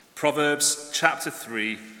Proverbs chapter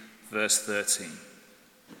 3, verse 13.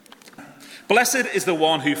 Blessed is the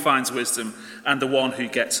one who finds wisdom and the one who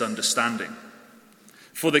gets understanding.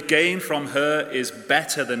 For the gain from her is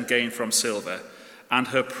better than gain from silver, and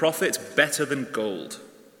her profit better than gold.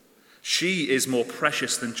 She is more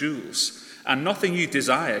precious than jewels, and nothing you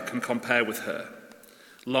desire can compare with her.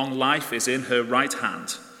 Long life is in her right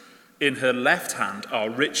hand. In her left hand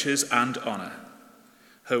are riches and honor.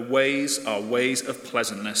 Her ways are ways of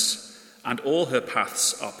pleasantness, and all her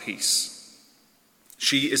paths are peace.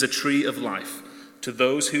 She is a tree of life to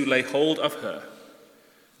those who lay hold of her.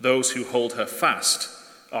 Those who hold her fast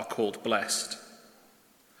are called blessed.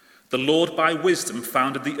 The Lord by wisdom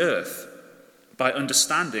founded the earth. By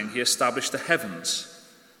understanding he established the heavens.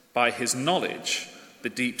 By his knowledge the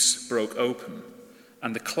deeps broke open,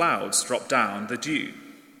 and the clouds dropped down the dew.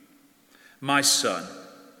 My son,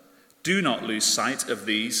 do not lose sight of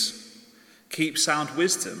these. Keep sound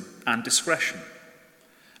wisdom and discretion,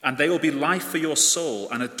 and they will be life for your soul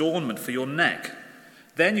and adornment for your neck.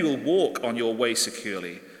 Then you will walk on your way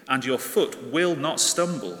securely, and your foot will not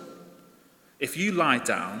stumble. If you lie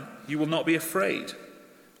down, you will not be afraid.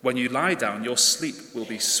 When you lie down, your sleep will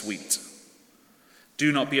be sweet.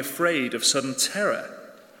 Do not be afraid of sudden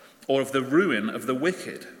terror or of the ruin of the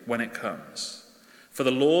wicked when it comes. For the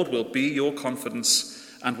Lord will be your confidence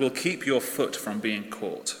and will keep your foot from being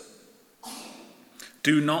caught.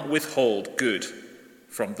 Do not withhold good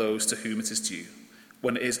from those to whom it is due,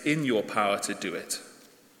 when it is in your power to do it.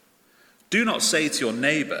 Do not say to your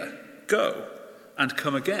neighbor, "Go and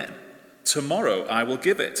come again. Tomorrow I will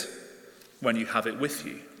give it," when you have it with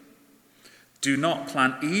you. Do not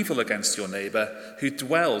plan evil against your neighbor who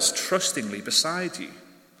dwells trustingly beside you.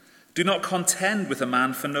 Do not contend with a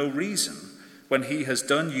man for no reason when he has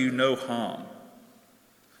done you no harm.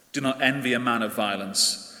 Do not envy a man of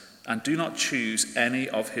violence, and do not choose any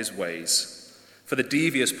of his ways. For the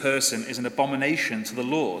devious person is an abomination to the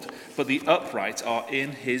Lord, but the upright are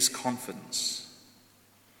in his confidence.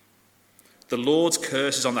 The Lord's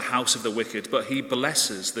curse is on the house of the wicked, but he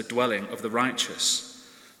blesses the dwelling of the righteous.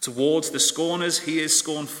 Towards the scorners he is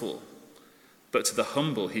scornful, but to the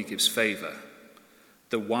humble he gives favor.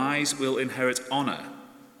 The wise will inherit honor,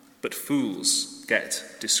 but fools get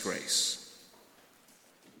disgrace.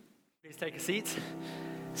 Please take a seat.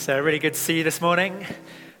 So really good to see you this morning.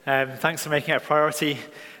 Thanks for making it a priority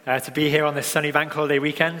to be here on this sunny bank holiday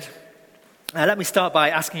weekend. Let me start by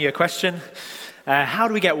asking you a question. How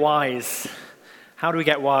do we get wise? How do we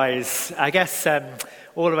get wise? I guess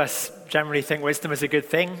all of us generally think wisdom is a good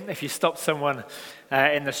thing. If you stop someone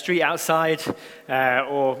in the street outside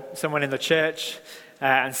or someone in the church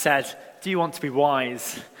and said, "Do you want to be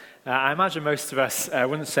wise?" I imagine most of us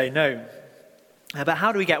wouldn't say no. But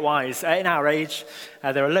how do we get wise? In our age,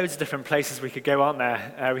 there are loads of different places we could go, aren't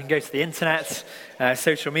there? We can go to the internet,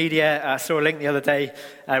 social media. I saw a link the other day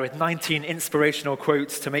with 19 inspirational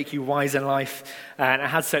quotes to make you wise in life. And it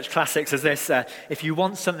had such classics as this: if you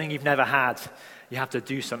want something you've never had, you have to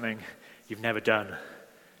do something you've never done.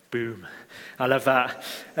 Boom. I love that.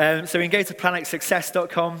 So we can go to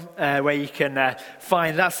planetsuccess.com where you can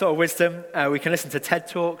find that sort of wisdom. We can listen to TED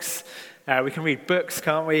Talks. We can read books,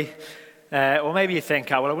 can't we? Or maybe you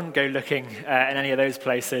think, I wouldn't go looking in any of those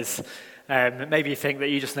places. Maybe you think that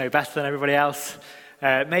you just know better than everybody else.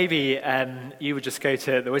 Maybe you would just go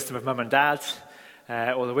to the wisdom of mum and dad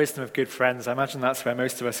or the wisdom of good friends. I imagine that's where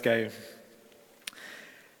most of us go.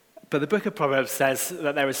 But the book of Proverbs says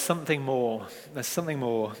that there is something more. There's something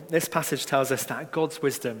more. This passage tells us that God's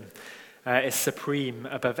wisdom is supreme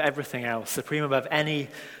above everything else, supreme above any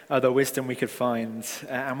other wisdom we could find,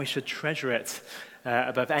 and we should treasure it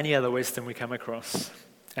above any other wisdom we come across.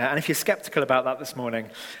 And if you're skeptical about that this morning,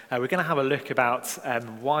 we're going to have a look about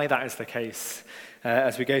why that is the case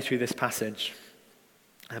as we go through this passage.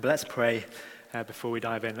 But let's pray before we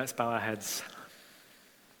dive in. Let's bow our heads.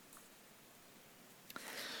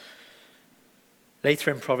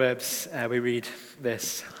 Later in Proverbs, we read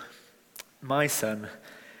this: "My son,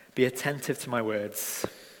 be attentive to my words.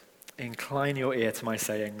 Incline your ear to my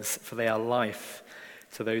sayings, for they are life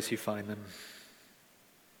to those who find them."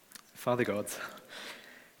 Father God,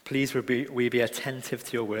 please we be attentive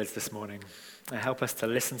to your words this morning. Help us to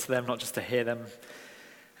listen to them, not just to hear them.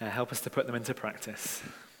 Help us to put them into practice.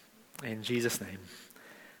 In Jesus' name,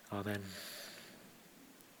 amen.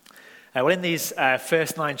 Well, in these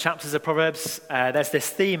first 9 chapters of Proverbs, there's this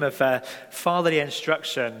theme of fatherly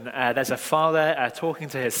instruction. There's a father talking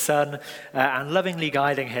to his son and lovingly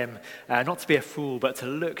guiding him, not to be a fool, but to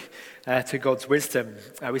look to God's wisdom.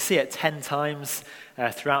 We see it 10 times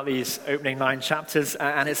throughout these opening 9 chapters,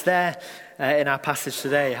 and it's there in our passage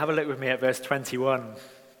today. Have a look with me at verse 21.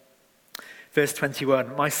 Verse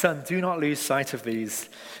 21, my son, do not lose sight of these.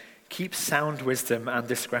 Keep sound wisdom and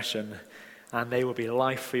discretion, and they will be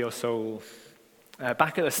life for your soul.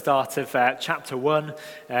 Back at the start of chapter 1,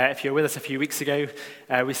 if you were with us a few weeks ago,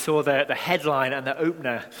 we saw the headline and the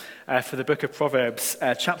opener for the book of Proverbs.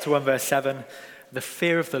 Chapter 1, verse 7, the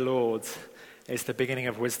fear of the Lord is the beginning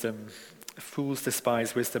of wisdom. Fools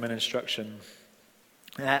despise wisdom and instruction.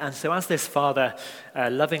 And so as this father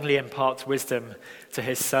lovingly imparts wisdom to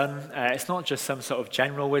his son, it's not just some sort of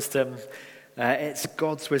general wisdom, it's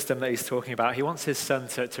God's wisdom that he's talking about. He wants his son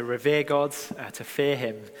to revere God, to fear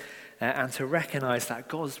him, and to recognize that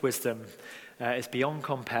God's wisdom is beyond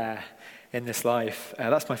compare in this life.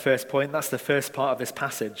 That's my first point. That's the first part of this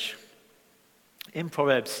passage. In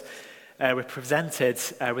Proverbs, we're presented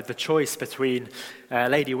with the choice between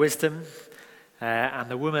Lady Wisdom and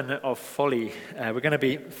the woman of folly. We're going to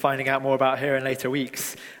be finding out more about her in later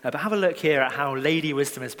weeks. But have a look here at how Lady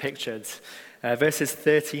Wisdom is pictured. Verses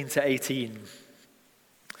 13 to 18.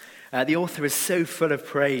 The author is so full of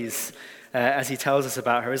praise as he tells us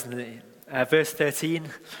about her, isn't he? Verse 13,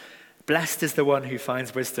 blessed is the one who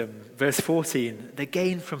finds wisdom. Verse 14, the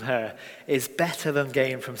gain from her is better than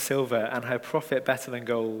gain from silver, and her profit better than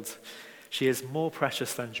gold. She is more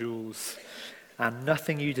precious than jewels, and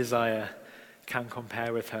nothing you desire can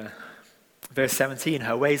compare with her. Verse 17,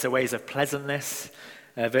 her ways are ways of pleasantness.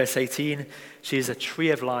 Verse 18, she is a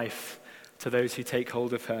tree of life to those who take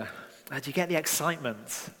hold of her. Do you get the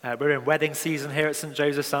excitement? We're in wedding season here at St.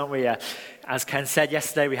 Joseph's, aren't we? As Ken said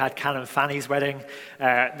yesterday, we had Cal and Fanny's wedding.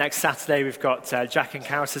 Next Saturday, we've got Jack and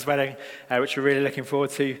Karis's wedding, which we're really looking forward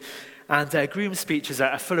to. And groom speeches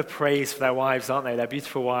are full of praise for their wives, aren't they? Their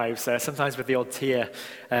beautiful wives, sometimes with the odd tear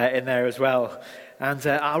in there as well. And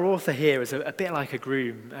our author here is a bit like a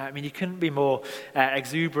groom. I mean, you couldn't be more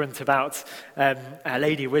exuberant about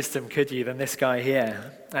Lady Wisdom, could you, than this guy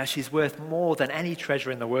here. She's worth more than any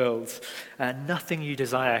treasure in the world. Nothing you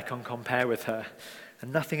desire can compare with her.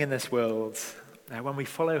 And nothing in this world. When we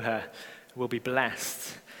follow her, we'll be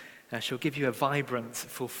blessed. She'll give you a vibrant,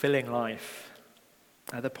 fulfilling life.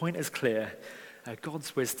 The point is clear.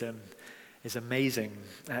 God's wisdom is amazing.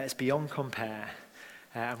 It's beyond compare.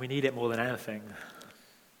 And we need it more than anything.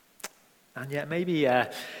 And yet maybe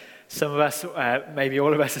some of us, maybe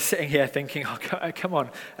all of us are sitting here thinking, oh, come on,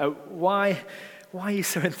 why are you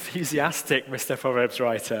so enthusiastic, Mr. Proverbs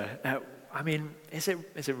writer? I mean, is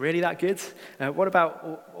it really that good? What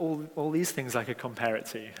about all these things I could compare it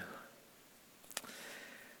to?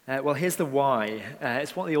 Well, here's the why.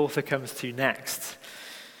 It's what the author comes to next.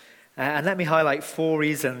 And let me highlight 4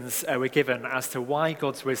 reasons we're given as to why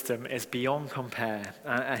God's wisdom is beyond compare.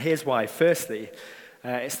 And here's why. Firstly,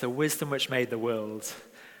 it's the wisdom which made the world.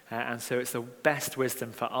 And so it's the best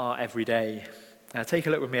wisdom for our everyday. Take a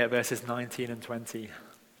look with me at verses 19 and 20.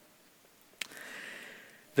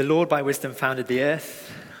 The Lord by wisdom founded the earth.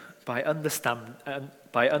 By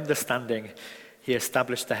understanding, he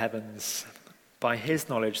established the heavens. By his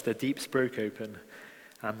knowledge, the deeps broke open,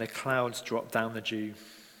 and the clouds dropped down the dew.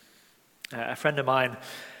 A friend of mine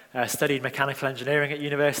studied mechanical engineering at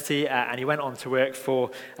university, and he went on to work for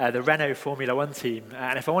the Renault Formula One team.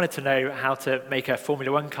 And if I wanted to know how to make a Formula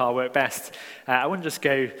One car work best, I wouldn't just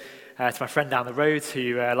go to my friend down the road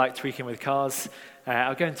who liked tweaking with cars.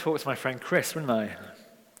 I'll go and talk to my friend Chris, wouldn't I?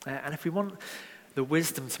 And if we want the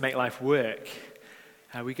wisdom to make life work,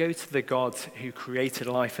 we go to the God who created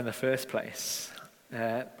life in the first place.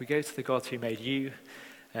 We go to the God who made you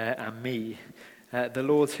and me. The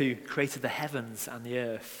Lord who created the heavens and the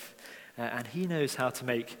earth, and he knows how to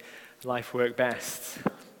make life work best.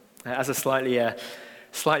 As a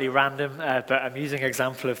slightly random but amusing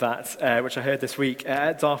example of that, which I heard this week,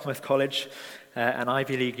 at Dartmouth College, an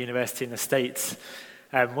Ivy League university in the States,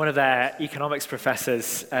 one of their economics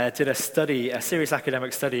professors did a serious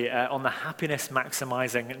academic study on the happiness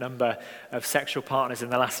maximizing number of sexual partners in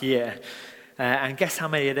the last year. And guess how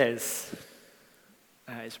many it is?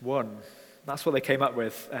 It's 1. That's what they came up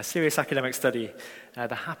with. A serious academic study.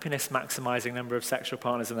 The happiness maximizing number of sexual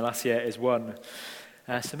partners in the last year is 1.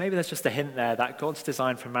 So maybe there's just a hint there that God's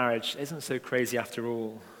design for marriage isn't so crazy after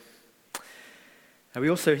all. We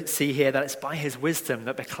also see here that it's by his wisdom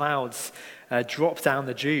that the clouds drop down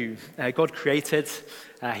the dew. God created,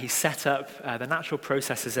 he set up the natural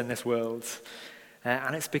processes in this world.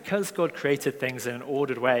 And it's because God created things in an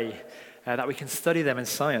ordered way that we can study them in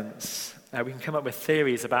science. We can come up with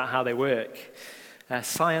theories about how they work.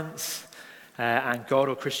 Science and God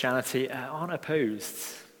or Christianity aren't opposed.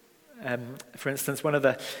 For instance, one of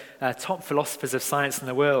the top philosophers of science in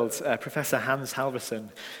the world, Professor Hans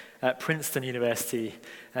Halvorson, at Princeton University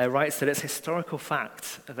writes that it's historical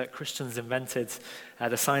fact that Christians invented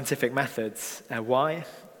the scientific methods. Why?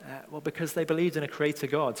 Well, because they believed in a creator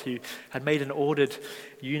God who had made an ordered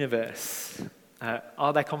universe.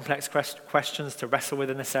 Are there complex questions to wrestle with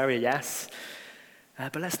in this area? Yes.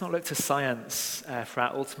 But let's not look to science for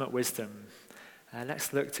our ultimate wisdom.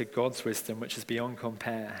 Let's look to God's wisdom, which is beyond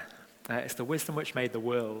compare. It's the wisdom which made the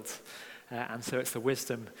world, and so it's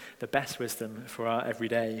the best wisdom for our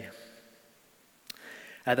everyday.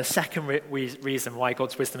 The second reason why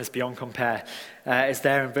God's wisdom is beyond compare is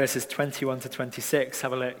there in verses 21 to 26.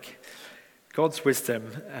 Have a look. God's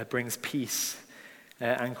wisdom brings peace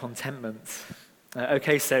and contentment.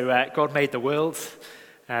 So God made the world,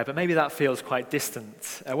 but maybe that feels quite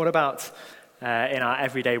distant. What about in our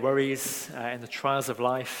everyday worries, in the trials of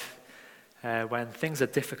life, when things are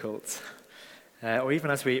difficult, or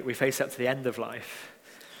even as we face up to the end of life?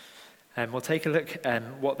 We'll take a look at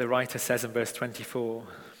what the writer says in verse 24.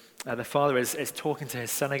 The father is talking to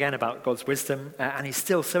his son again about God's wisdom, and he's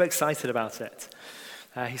still so excited about it.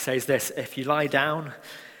 He says this: "If you lie down,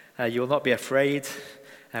 you will not be afraid.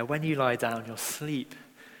 When you lie down, your sleep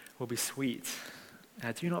will be sweet.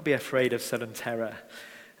 Do not be afraid of sudden terror,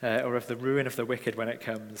 or of the ruin of the wicked when it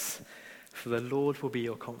comes. For the Lord will be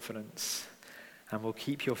your confidence, and will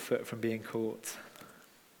keep your foot from being caught."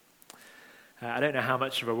 I don't know how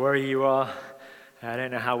much of a worry you are. I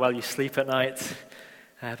don't know how well you sleep at night.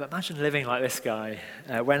 But imagine living like this guy.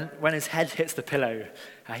 When his head hits the pillow,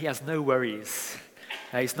 he has no worries.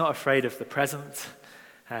 He's not afraid of the present.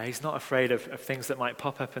 He's not afraid of things that might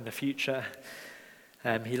pop up in the future.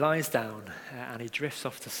 He lies down and he drifts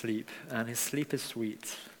off to sleep, and his sleep is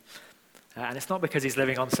sweet. And it's not because he's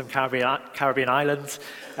living on some Caribbean island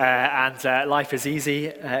and life is easy.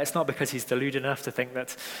 It's not because he's deluded enough to think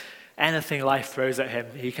that anything life throws at him,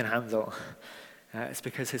 he can handle. It's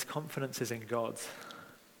because his confidence is in God.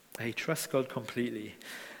 He trusts God completely.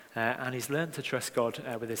 And he's learned to trust God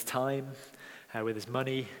with his time, with his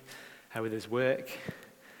money, with his work,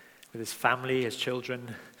 with his family, his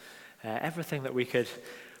children, everything that we could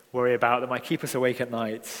worry about that might keep us awake at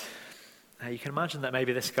night. You can imagine that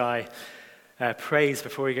maybe this guy prays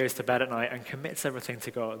before he goes to bed at night and commits everything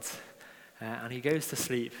to God. And he goes to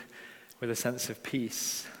sleep with a sense of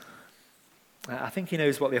peace. I think he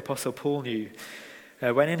knows what the Apostle Paul knew.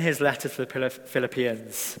 When in his letter to the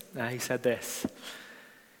Philippians, he said this: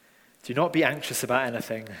 "Do not be anxious about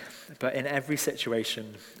anything, but in every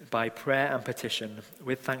situation, by prayer and petition,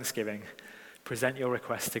 with thanksgiving, present your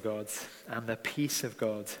requests to God, and the peace of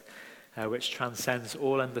God, which transcends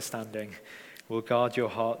all understanding, will guard your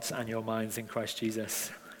hearts and your minds in Christ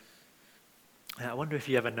Jesus." I wonder if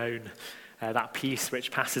you've ever known that peace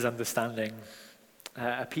which passes understanding,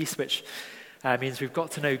 a peace which means we've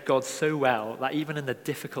got to know God so well that even in the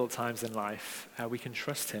difficult times in life, we can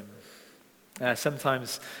trust him.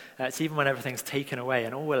 Sometimes it's even when everything's taken away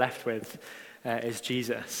and all we're left with is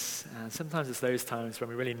Jesus. And sometimes it's those times when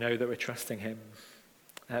we really know that we're trusting him.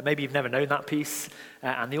 Maybe you've never known that peace,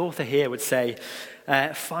 and the author here would say,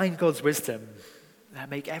 find God's wisdom.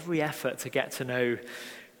 Make every effort to get to know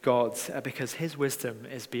God, because his wisdom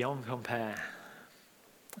is beyond compare.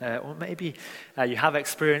 Or maybe you have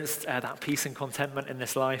experienced that peace and contentment in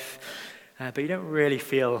this life, but you don't really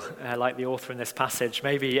feel like the author in this passage.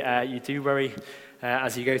 Maybe you do worry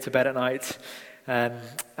as you go to bed at night. And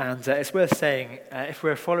it's worth saying, if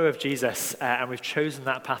we're a follower of Jesus and we've chosen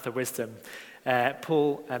that path of wisdom,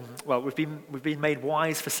 we've been made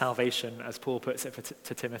wise for salvation, as Paul puts it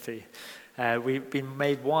to Timothy. We've been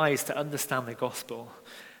made wise to understand the gospel.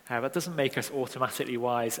 That doesn't make us automatically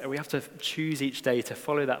wise. We have to choose each day to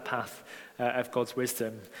follow that path of God's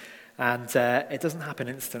wisdom. And it doesn't happen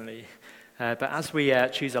instantly. But as we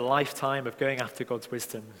choose a lifetime of going after God's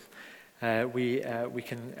wisdom, we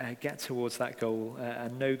can get towards that goal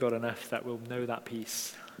and know God enough that we'll know that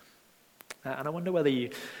peace. And I wonder whether you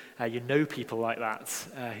know people like that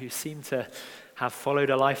who seem to have followed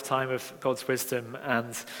a lifetime of God's wisdom,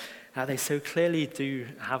 and they so clearly do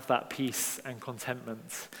have that peace and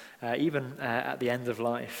contentment, even at the end of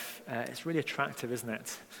life. It's really attractive, isn't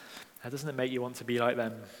it? Doesn't it make you want to be like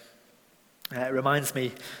them? It reminds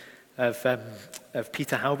me of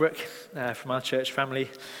Peter Halbrook from our church family,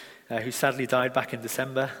 who sadly died back in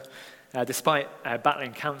December. Despite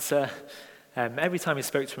battling cancer, every time he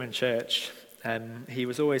spoke to him in church, he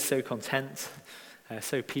was always so content,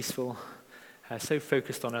 so peaceful, so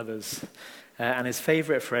focused on others. And his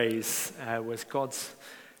favorite phrase was, God's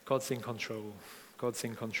in control. God's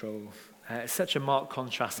in control. It's such a marked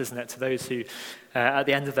contrast, isn't it, to those who, at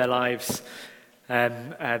the end of their lives,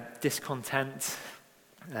 discontent,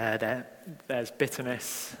 There's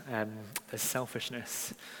bitterness, there's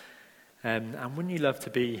selfishness. And wouldn't you love to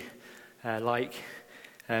be like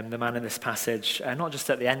the man in this passage, not just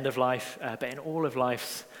at the end of life, but in all of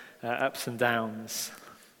life's ups and downs?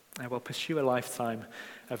 Well, pursue a lifetime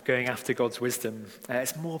of going after God's wisdom.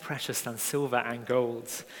 It's more precious than silver and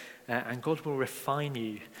gold, and God will refine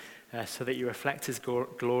you so that you reflect his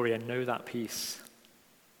glory and know that peace.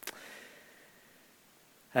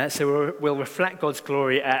 So we'll reflect God's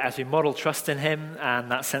glory as we model trust in him and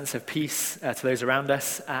that sense of peace to those around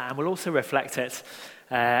us. And we'll also reflect it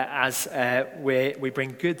as we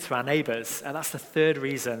bring good to our neighbors. And that's the third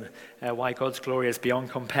reason why God's glory is beyond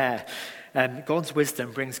compare. God's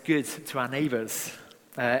wisdom brings good to our neighbors.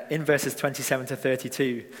 In verses 27 to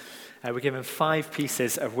 32, we're given 5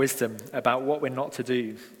 pieces of wisdom about what we're not to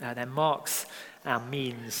do. They're marks and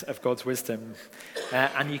means of God's wisdom.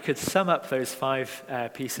 And you could sum up those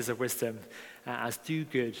 5 pieces of wisdom as do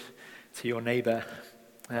good to your neighbor.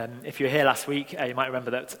 If you were here last week, you might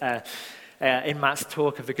remember that in Matt's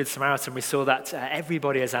talk of the Good Samaritan, we saw that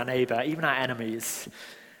everybody is our neighbor, even our enemies.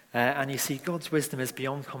 And you see, God's wisdom is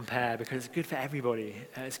beyond compare because it's good for everybody.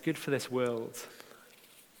 It's good for this world.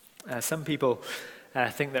 Some people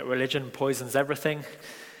think that religion poisons everything,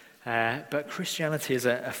 but Christianity is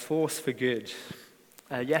a force for good.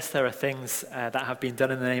 Yes, there are things that have been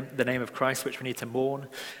done in the name of Christ which we need to mourn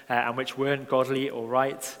and which weren't godly or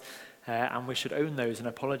right, and we should own those and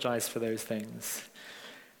apologize for those things.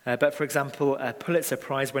 But for example, Pulitzer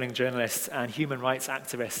Prize-winning journalist and human rights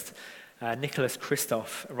activist Nicholas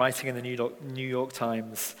Kristof, writing in the New York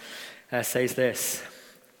Times, says this: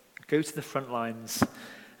 "Go to the front lines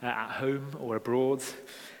at home or abroad,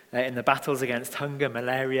 in the battles against hunger,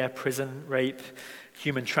 malaria, prison rape,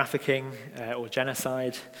 human trafficking, or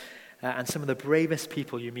genocide. And some of the bravest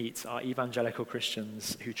people you meet are evangelical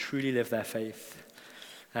Christians who truly live their faith."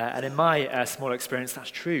 And in my small experience, that's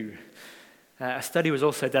true. A study was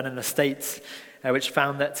also done in the States, which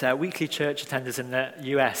found that weekly church attenders in the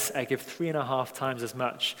US give 3.5 times as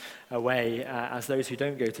much away as those who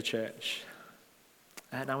don't go to church.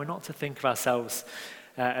 Now, we're not to think of ourselves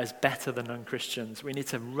as better than non-Christians. We need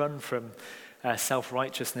to run from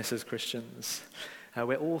self-righteousness as Christians.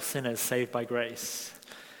 We're all sinners saved by grace.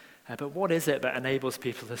 But what is it that enables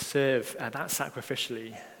people to serve that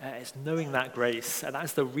sacrificially? It's knowing that grace.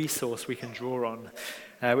 That's the resource we can draw on,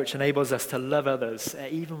 which enables us to love others,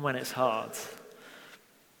 even when it's hard,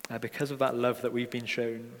 because of that love that we've been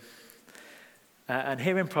shown. And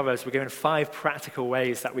here in Proverbs, we're given 5 practical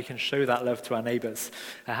ways that we can show that love to our neighbors.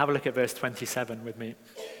 Have a look at verse 27 with me.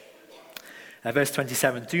 Verse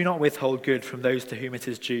 27, "Do not withhold good from those to whom it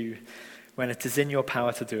is due, when it is in your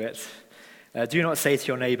power to do it. Do not say to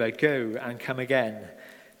your neighbor, 'Go and come again.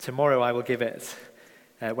 Tomorrow I will give it,'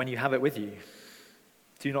 when you have it with you.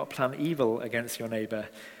 Do not plan evil against your neighbor,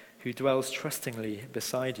 who dwells trustingly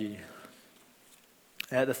beside you."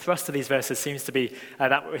 The thrust of these verses seems to be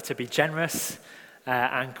that we're to be generous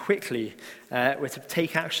and quickly. We're to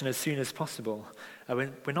take action as soon as possible.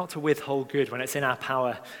 We're not to withhold good when it's in our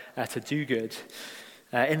power to do good.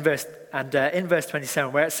 In verse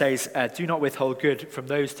 27, where it says, "Do not withhold good from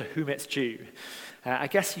those to whom it's due," I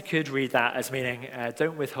guess you could read that as meaning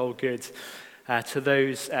don't withhold good to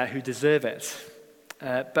those who deserve it.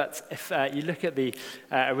 But if you look at the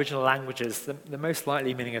original languages, the most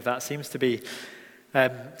likely meaning of that seems to be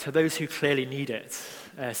to those who clearly need it.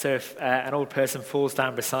 So if an old person falls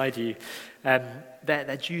down beside you,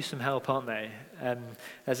 they're due some help, aren't they?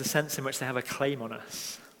 There's a sense in which they have a claim on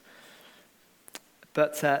us.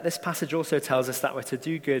 But this passage also tells us that we're to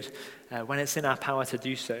do good when it's in our power to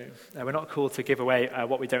do so. We're not called to give away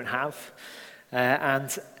what we don't have.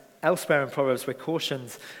 And elsewhere in Proverbs, we're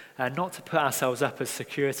cautioned not to put ourselves up as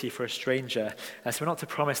security for a stranger. So we're not to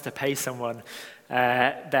promise to pay someone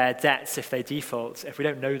their debts if they default, if we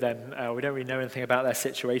don't know them, or we don't really know anything about their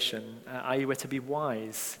situation. I.e., we're to be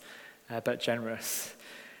wise but generous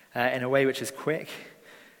in a way which is quick,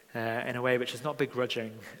 in a way which is not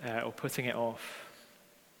begrudging or putting it off.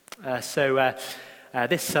 So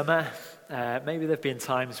this summer, maybe there have been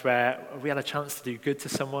times where we had a chance to do good to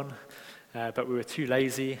someone, but we were too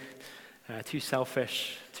lazy, too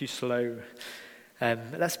selfish, too slow.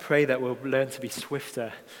 Let's pray that we'll learn to be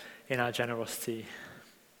swifter in our generosity.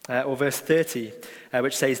 Or verse 30,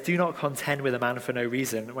 which says, "Do not contend with a man for no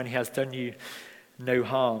reason when he has done you no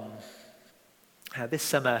harm." This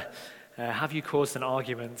summer, have you caused an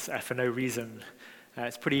argument for no reason?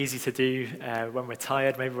 It's pretty easy to do when we're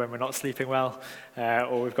tired, maybe when we're not sleeping well,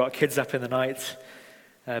 or we've got kids up in the night.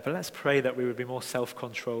 But let's pray that we would be more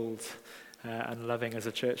self-controlled and loving as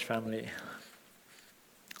a church family.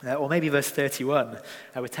 Or maybe verse 31,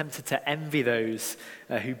 we're tempted to envy those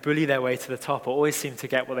who bully their way to the top or always seem to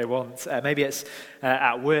get what they want. Maybe it's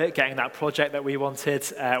at work, getting that project that we wanted,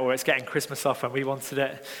 or it's getting Christmas off when we wanted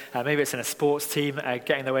it. Maybe it's in a sports team,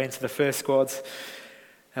 getting their way into the first squad.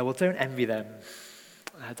 Well, don't envy them.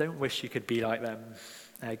 Don't wish you could be like them.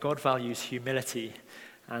 God values humility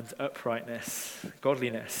and uprightness,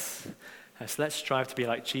 godliness. So let's strive to be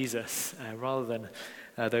like Jesus rather than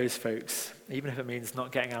those folks, even if it means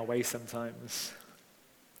not getting our way sometimes.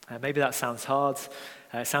 Maybe that sounds hard.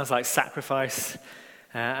 It sounds like sacrifice.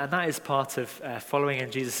 And that is part of following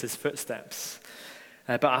in Jesus' footsteps.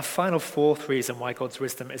 But our final fourth reason why God's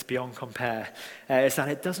wisdom is beyond compare is that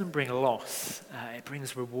it doesn't bring loss. It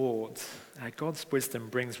brings reward. God's wisdom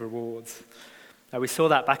brings reward. We saw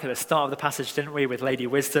that back at the start of the passage, didn't we, with Lady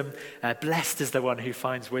Wisdom? Blessed is the one who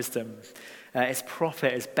finds wisdom. Its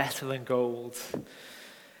profit is better than gold.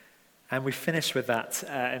 And we finish with that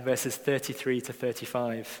in verses 33 to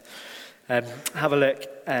 35. Have a look.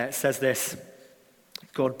 It says this: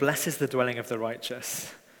 God blesses the dwelling of the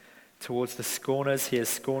righteous. Towards the scorners he is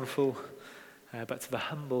scornful, but to the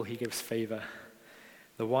humble he gives favor.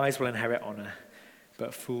 The wise will inherit honor,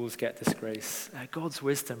 but fools get disgrace. God's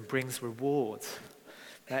wisdom brings reward.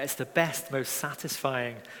 It's the best, most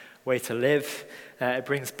satisfying way to live. It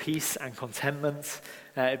brings peace and contentment.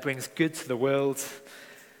 It brings good to the world.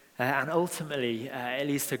 And ultimately, it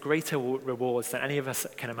leads to greater rewards than any of us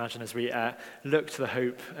can imagine as we look to the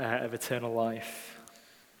hope of eternal life.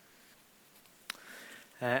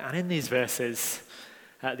 And in these verses,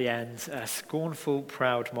 at the end, scornful,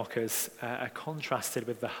 proud mockers are contrasted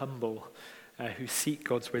with the humble who seek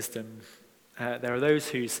God's wisdom. There are those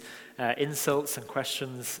whose insults and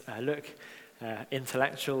questions look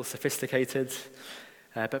intellectual, sophisticated,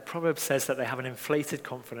 but Proverbs says that they have an inflated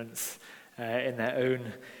confidence in their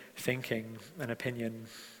own thinking and opinion.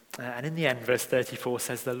 And in the end, verse 34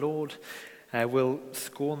 says, the Lord will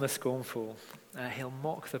scorn the scornful. He'll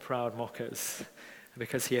mock the proud mockers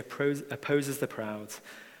because he opposes the proud,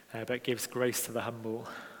 but gives grace to the humble.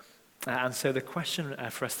 And so the question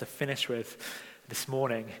for us to finish with this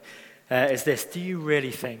morning is this: do you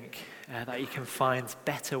really think that you can find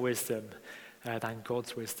better wisdom than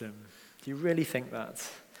God's wisdom? Do you really think that?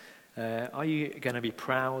 Are you going to be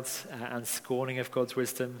proud and scorning of God's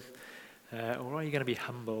wisdom? Or are you going to be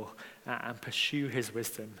humble and pursue his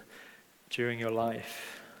wisdom during your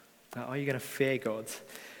life? Are you going to fear God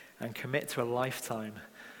and commit to a lifetime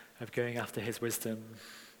of going after his wisdom?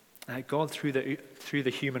 God, through the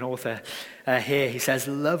human author here, he says,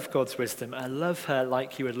 love God's wisdom. Love her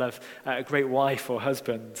like you would love a great wife or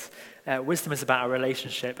husband. Wisdom is about a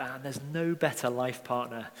relationship, and there's no better life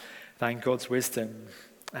partner than God's wisdom.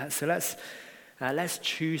 So let's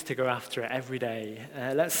choose to go after it every day.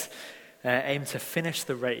 Let's aim to finish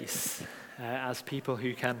the race as people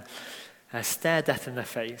who can stare death in the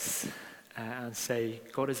face and say,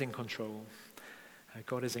 God is in control.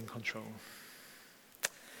 God is in control.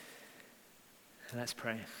 Let's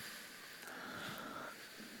pray.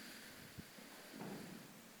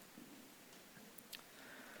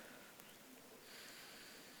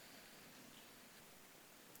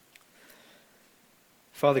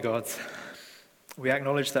 Father God, we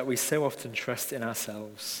acknowledge that we so often trust in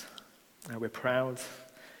ourselves. We're proud.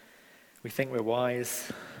 We think we're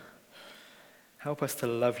wise. Help us to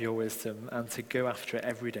love your wisdom and to go after it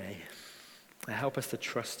every day. Help us to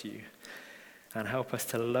trust you. And help us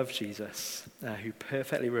to love Jesus, who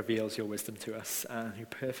perfectly reveals your wisdom to us and who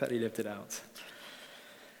perfectly lived it out.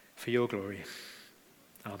 For your glory.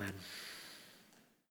 Amen.